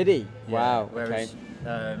away. Did he? Yeah, Wow. Whereas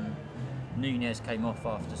okay. Nunez came off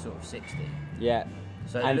after sort of 60. Yeah.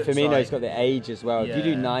 So it And looks Firmino's like, got the age as well. If you do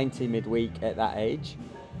Yeah. 90 midweek at that age,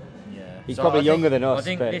 yeah. He's So probably I younger think- than us, I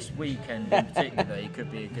think but- this weekend in particular, he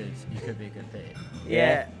could be a good pick.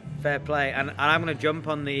 Yeah, fair play. And I'm going to jump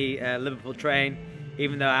on the Liverpool train,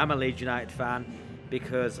 even though I'm a Leeds United fan,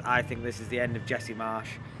 because I think this is the end of Jesse Marsch,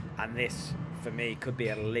 and this, for me, could be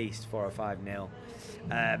at least 4 or 5-0.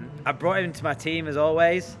 I brought him into my team as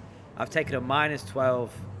always. I've taken a -12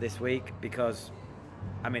 this week because,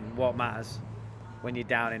 I mean, what matters when you're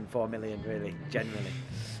down in 4 million, really, genuinely.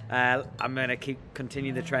 I'm going to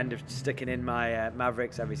continue the trend of sticking in my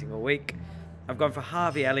Mavericks every single week. I've gone for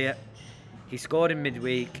Harvey Elliott. He scored in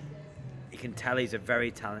midweek. You can tell he's a very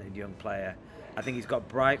talented young player. I think he's got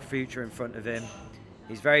a bright future in front of him.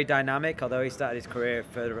 He's very dynamic, although he started his career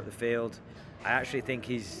further up the field. I actually think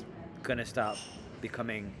he's going to start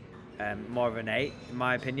becoming more of an 8, in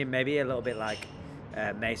my opinion, maybe a little bit like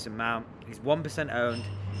Mason Mount. He's 1% owned.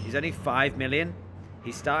 He's only 5 million.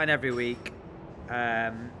 He's starting every week.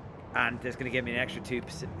 And that's going to give me an extra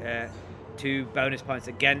 2 bonus points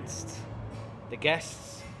against the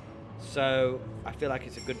guests. So I feel like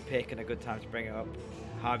it's a good pick and a good time to bring it up.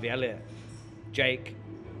 Harvey Elliott. Jake,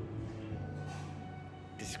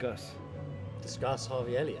 discuss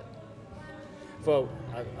Harvey Elliott. Well,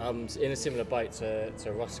 I'm in a similar boat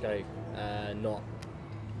to Roscoe, not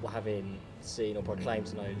having seen or proclaimed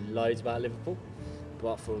to know loads about Liverpool,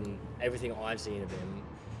 but from everything I've seen of him,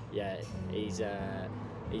 yeah, he's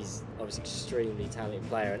obviously extremely talented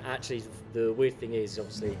player. And actually, the weird thing is,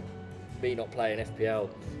 obviously, me not playing FPL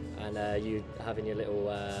and you having your little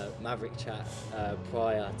Maverick chat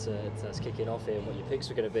prior to us kicking off here and what your picks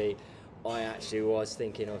were going to be, I actually was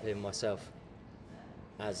thinking of him myself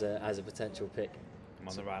as a potential pick. I'm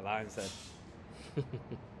on the right lines then.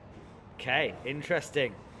 Okay,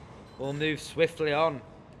 interesting. We'll move swiftly on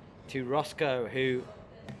to Roscoe, who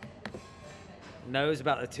knows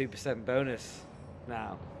about the 2% bonus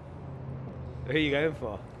now. Who are you going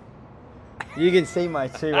for? You can see my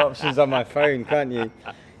 2 options on my phone, can't you?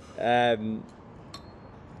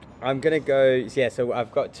 I'm going to go... Yeah, so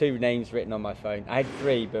I've got 2 names written on my phone. I had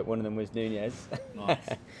 3, but one of them was Nunez. Nice.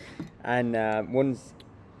 And one's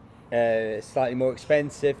slightly more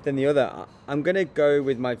expensive than the other. I'm going to go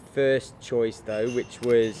with my first choice, though, which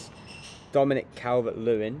was Dominic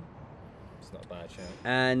Calvert-Lewin. It's not a bad shout.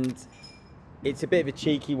 And it's a bit of a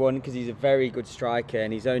cheeky one because he's a very good striker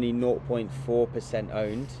and he's only 0.4%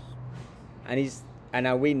 owned. And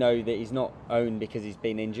now we know that he's not owned because he's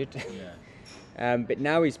been injured. Yeah. But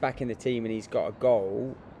now he's back in the team and he's got a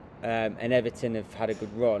goal, and Everton have had a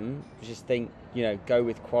good run. I just think, go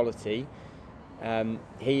with quality.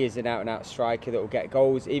 He is an out-and-out striker that will get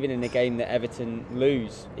goals. Even in a game that Everton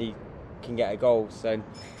lose, he can get a goal. So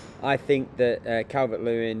I think that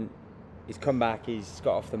Calvert-Lewin, he's come back, he's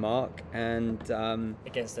got off the mark. And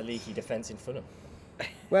Against the leaky defence in Fulham.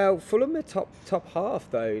 well, Fulham are top half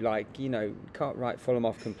though. Can't write Fulham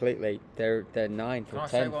off completely. They're 9th Can or I 10th.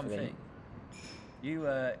 say one I think. thing?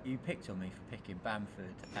 You picked on me for picking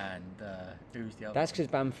Bamford and who's the other? That's because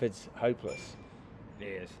Bamford's hopeless. He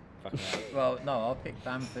is. Well, no, I picked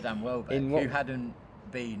Bamford and Welbeck, In what- who hadn't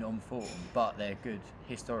been on form, but they're good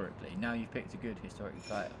historically. Now you've picked a good historical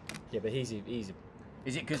player. Yeah, but he's Is it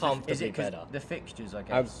because Comfortably better. the fixtures, I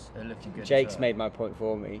guess, are looking good? Jake's as well? made my point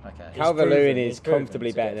for me. Okay. Calvert-Lewin He's is proven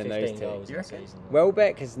comfortably to get better than those 15 two. goals You in the reckon? season.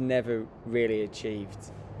 Welbeck has never really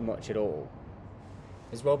achieved much at all.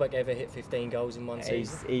 Has Welbeck ever hit 15 goals in one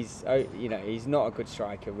season? He's not a good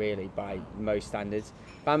striker really by most standards.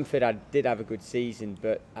 Bamford did have a good season,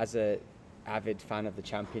 but as a avid fan of the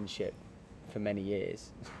Championship for many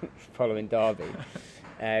years, following Derby,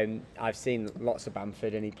 I've seen lots of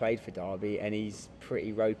Bamford, and he played for Derby, and he's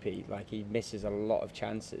pretty ropey. Like, he misses a lot of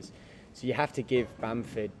chances. So you have to give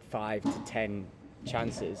Bamford 5 to 10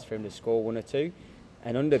 chances for him to score 1 or 2.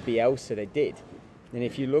 And under Bielsa, they did. And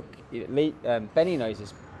if you look, Benny knows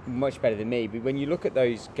this much better than me, but when you look at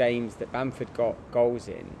those games that Bamford got goals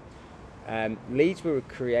in, Leeds were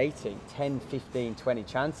creating 10, 15, 20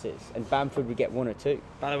 chances, and Bamford would get 1 or 2.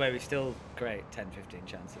 By the way, we still create 10, 15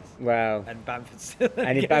 chances. Wow. And Bamford still,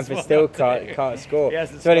 Bamford still can't score.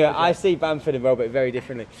 So anyway, I see Bamford and Robert very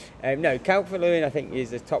differently. No, Calvert-Lewin I think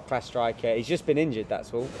is a top-class striker. He's just been injured,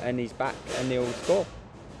 that's all, and he's back, and he'll score.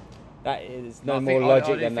 That is no more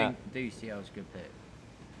logic than that. I do think DCL's a good pick.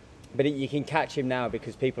 But you can catch him now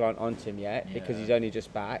because people aren't onto him yet, because he's only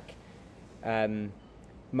just back.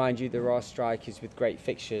 Mind you, there are strikers with great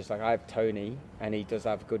fixtures. Like I have Tony, and he does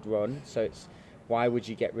have a good run. So it's why would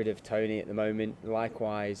you get rid of Tony at the moment?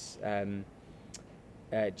 Likewise,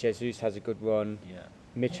 Jesus has a good run. Yeah.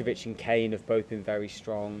 Mitrovic and Kane have both been very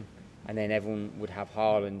strong, and then everyone would have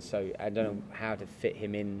Haaland. So I don't know how to fit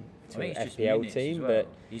him in to an FPL team, but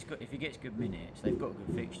if he gets good minutes, they've got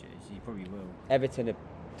good fixtures. He probably will. Everton have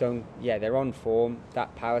done. Yeah, they're on form.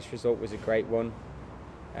 That Palace result was a great one.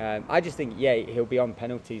 I just think, he'll be on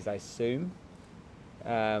penalties, I assume.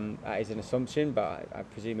 That is an assumption, but I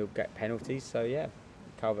presume he'll get penalties. So,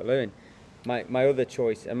 Calvert-Lewin. My other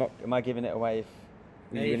choice, am I giving it away if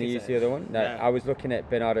you're going to use the other one? No, I was looking at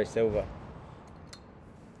Bernardo Silva.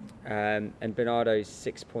 And Bernardo's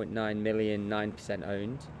 6.9 million, 9%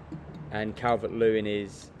 owned. And Calvert-Lewin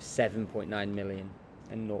is 7.9 million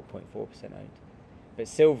and 0.4% owned. But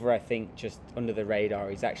Silva, I think, just under the radar,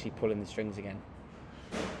 he's actually pulling the strings again.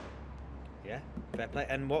 Yeah, fair play.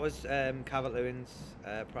 And what was Calvert-Lewin's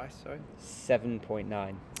price, sorry? 7.9. Sorry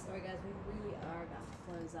guys, we really are about to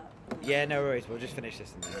close up. Yeah, no worries. We'll just finish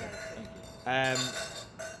this.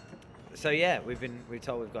 So we're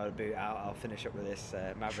told we've got to boot out. I'll finish up with this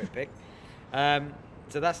Maverick pick.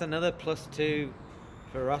 So that's another +2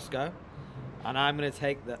 for Roscoe, and I'm going to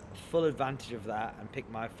take the full advantage of that and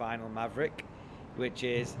pick my final Maverick, which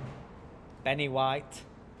is Benny White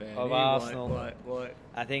of Arsenal. White.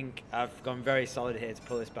 I think I've gone very solid here to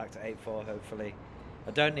pull this back to 8-4, hopefully.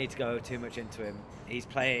 I don't need to go too much into him. He's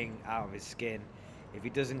playing out of his skin. If he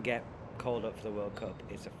doesn't get called up for the World Cup,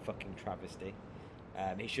 it's a fucking travesty.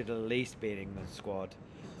 He should at least be in England's squad.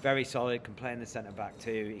 Very solid, can play in the centre-back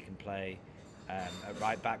too. He can play at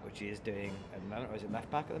right-back, which he is doing at the moment. Or is it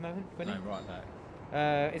left-back at the moment, Quinny? No, right back.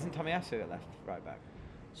 Isn't Tomiyasu at right-back?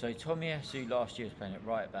 So Tomiyasu last year was playing at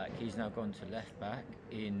right back. He's now gone to left back.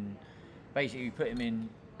 Basically, we put him in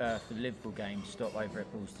for the Liverpool game to stop over at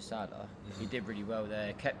Bulls to Salah. Mm-hmm. He did really well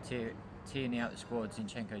there. Kept Tierney out the squad.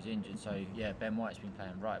 Zinchenko's injured, so Ben White's been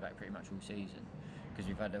playing right back pretty much all season. Because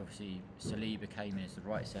we've had obviously Saliba came in as the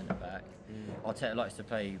right centre back. Arteta likes to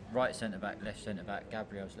play right centre back, left centre back.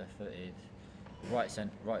 Gabriel's left footed, right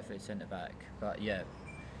footed centre back. But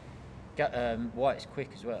White's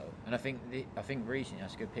quick as well, and I think recently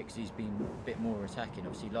that's a good pick because he's been a bit more attacking.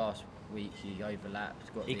 Obviously, last week he overlapped.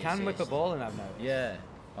 He can whip a ball, and I've noticed. Yeah,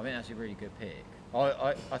 I think that's a really good pick.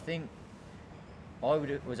 I think I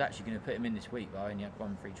was actually going to put him in this week, but I only had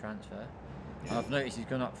one free transfer. And I've noticed he's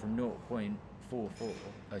gone up from 4.4 to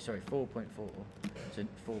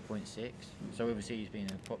 4.6. So obviously he's been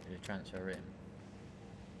a popular transfer in.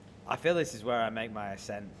 I feel this is where I make my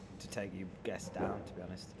ascent to take you guests down, to be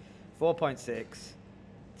honest. 4.6,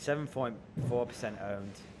 7.4%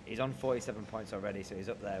 owned. He's on 47 points already, so he's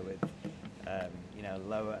up there with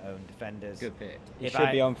lower owned defenders. Good pick. He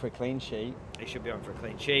should be on for a clean sheet. He should be on for a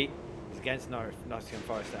clean sheet. He's against Nottingham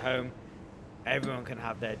Forest at home. Everyone can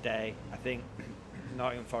have their day. I think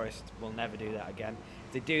Nottingham Forest will never do that again.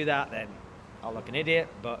 If they do that, then I'll look an idiot,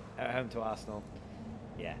 but at home to Arsenal,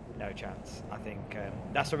 no chance. I think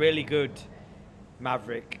that's a really good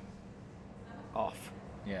Maverick off.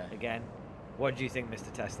 Yeah. Again, what do you think,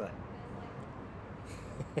 Mr. Tesla?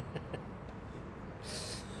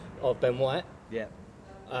 Of Ben White? Yeah.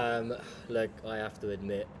 Look, I have to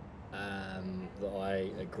admit that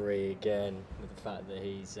I agree again with the fact that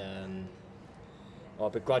he's, I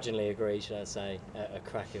begrudgingly agree, should I say, a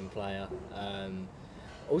cracking player.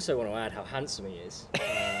 Also want to add how handsome he is.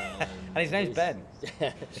 And his name's Ben.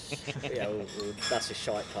 Well, that's a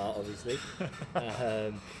shite part, obviously.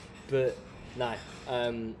 But no,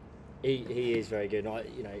 he is very good.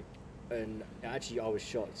 And actually I was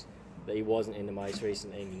shocked that he wasn't in the most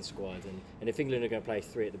recent England squad. And if England are going to play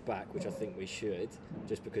 3 at the back, which I think we should,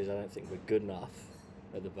 just because I don't think we're good enough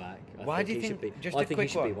at the back. Why do you think? Just a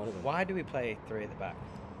quick one. Be one of them. Why do we play 3 at the back?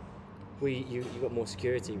 You got more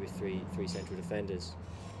security with three central defenders.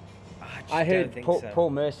 just I don't heard think Paul, so. Paul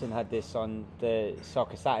Merson had this on the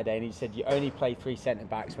Soccer Saturday, and he said you only play 3 centre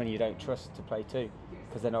backs when you don't trust to play 2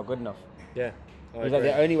 because they're not good enough. Yeah. I He's like, agree.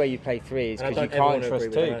 the only way you play 3 is And I because you don't ever can't wanna trust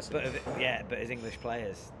agree with 2. Merson. But as English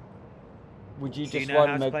players, Would you do you just know want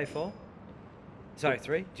how to Mag- play 4? Sorry,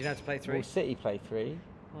 3. Do you know how to play 3? Well, City play 3,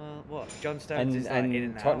 Well, what? John Stones is like and in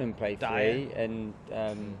and out. Tottenham play 3, Dyer. and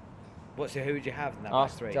Who would you have in that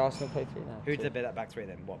back 3? Arsenal play 3 now. Who'd there be that back 3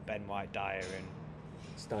 then? What? Ben White, Dyer, and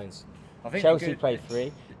Stones. I think Chelsea play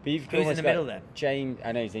 3, but you've Who's in almost the got middle then? James,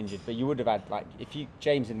 I know he's injured, but you would have had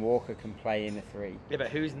James and Walker can play in the 3. yeah, but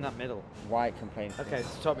who's in that middle? White can play in 3. Okay,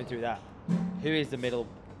 so talk me through that. Who is the middle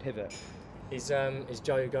pivot? Is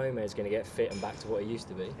Joe Gomez going to get fit and back to what he used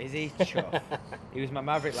to be? Is he chuff? He was my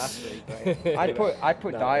Maverick last week. Right? I'd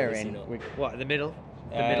put No, Dyer obviously in. not. What? The middle?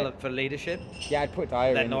 The Uh, middle for leadership? Yeah, I'd put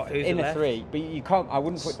Dyer Then in not- who's in the a left? 3, but you can't. I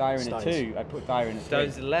wouldn't put Dyer in a Stones. 2. I'd put Dyer in a 3.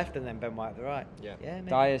 Stones to the left and then Ben White to the right. Yeah. Yeah, maybe.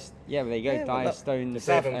 Dyer, yeah, well, there you go. Yeah, well, Dyer, look, Stones, The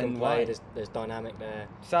seven can and play. White. There's dynamic there.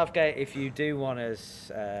 Southgate, if you do want us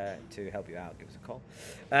to help you out, give us a call.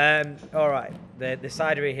 All right, the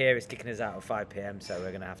cidery here is kicking us out at 5 p.m, so we're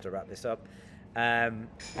going to have to wrap this up. And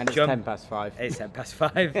it's jump- 10 past 5. It's 10 past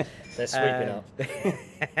 5. They're sweeping up.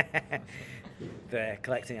 They're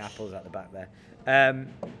collecting apples at the back there.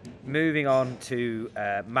 Moving on to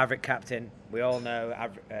Maverick captain. We all know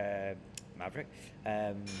Maverick.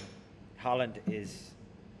 Haaland is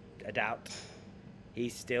a doubt. He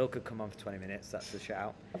still could come on for 20 minutes. That's the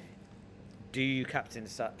shout. Do you captain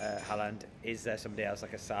Haaland? Is there somebody else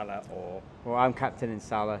like a Salah or? Well, I'm captain in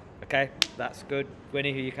Salah. Okay, that's good.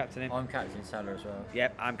 Winnie, who are you captaining? I'm captain Salah as well.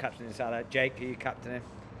 Yep, I'm captaining Salah. Jake, who are you captaining?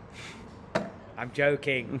 I'm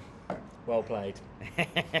joking. Well played.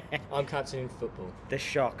 I'm captaining football. The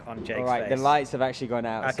shock on Jake's All right, face. the lights have actually gone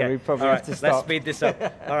out, so we probably all have right, to stop. Let's speed this up.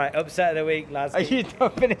 All right, upset of the week, lads. Are you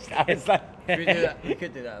not finished? I was like, Should we do that? We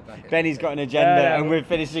could do that back. Benny's got an agenda, No, and we're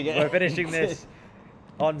finishing it. We're finishing this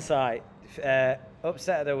on site.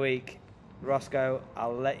 Upset of the week, Roscoe.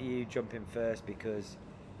 I'll let you jump in first because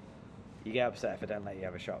you get upset if I don't let you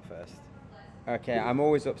have a shot first. Okay, I'm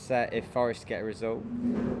always upset if Forest get a result.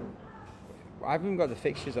 I haven't even got the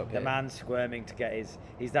fixtures up The here. man's squirming to get his.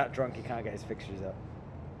 He's that drunk he can't get his fixtures up.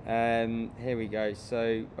 Here we go.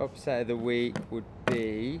 So, upset of the week would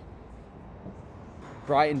be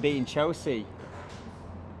Brighton beating Chelsea.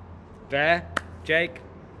 Fair, Jake.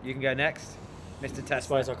 You can go next, Mr. I Tesla.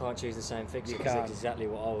 suppose I can't choose the same fixture You because can't. it's exactly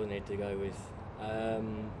what I would need to go with.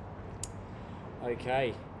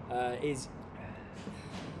 Okay, is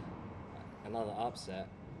another upset.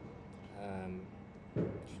 I'm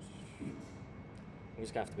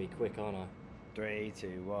just gonna have to be quick, aren't I? 3,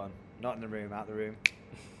 2, 1. Not in the room, out the room.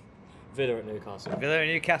 Villa at Newcastle. Villa and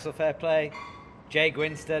Newcastle, fair play. Jake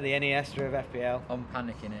Winster, the Iniesta of FPL. I'm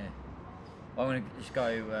panicking here. I'm going to just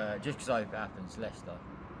go, just because I hope it happens, Leicester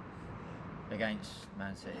against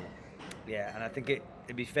Man City. Yeah, and I think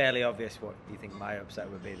it'd be fairly obvious what you think my upset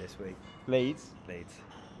would be this week. Leeds. Leeds.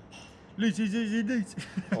 Leeds.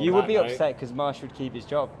 On You would that be note- upset because Marsh would keep his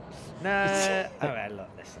job. Nah, alright, look,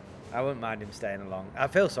 listen. I wouldn't mind him staying along. I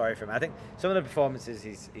feel sorry for him. I think some of the performances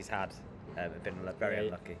he's had have been very Yeah,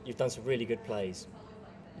 unlucky. You've done some really good plays.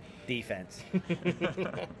 Defense.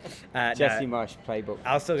 Jesse No, Marsh playbook.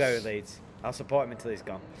 I'll still go with Leeds. I'll support him until he's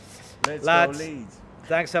gone. Let's Lads, go Leeds.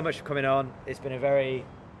 Thanks so much for coming on. It's been a very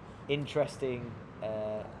interesting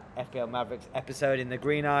FPL Mavericks episode in the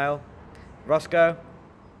Green Isle. Roscoe,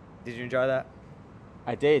 did you enjoy that?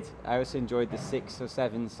 I did. I also enjoyed the 6 or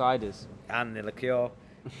 7 ciders. And the liqueur.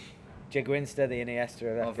 Jig Winster, the Iniesta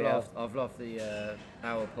of FPL. I've loved the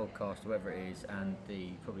hour podcast, whatever it is, and the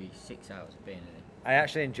probably 6 hours of being in it. I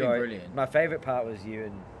actually enjoyed. brilliant. My favourite part was you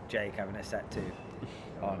and Jake having a set to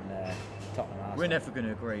on Tottenham Arsenal. We're never going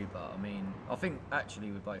to agree, but I mean, I think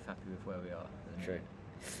actually we're both happy with where we are. at the True.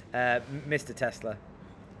 minute. Mr. Tesla,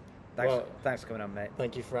 thanks for coming on, mate.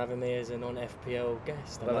 Thank you for having me as a non-FPL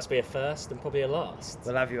guest. That Well, must be a first and probably a last.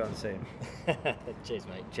 We'll have you on soon. Cheers,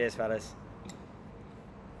 mate. Cheers, fellas.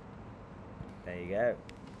 There you go.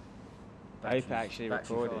 I hope it actually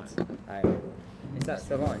Battery recorded. fine. Right. Is that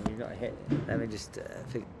still on? You've got to hit it. Let me just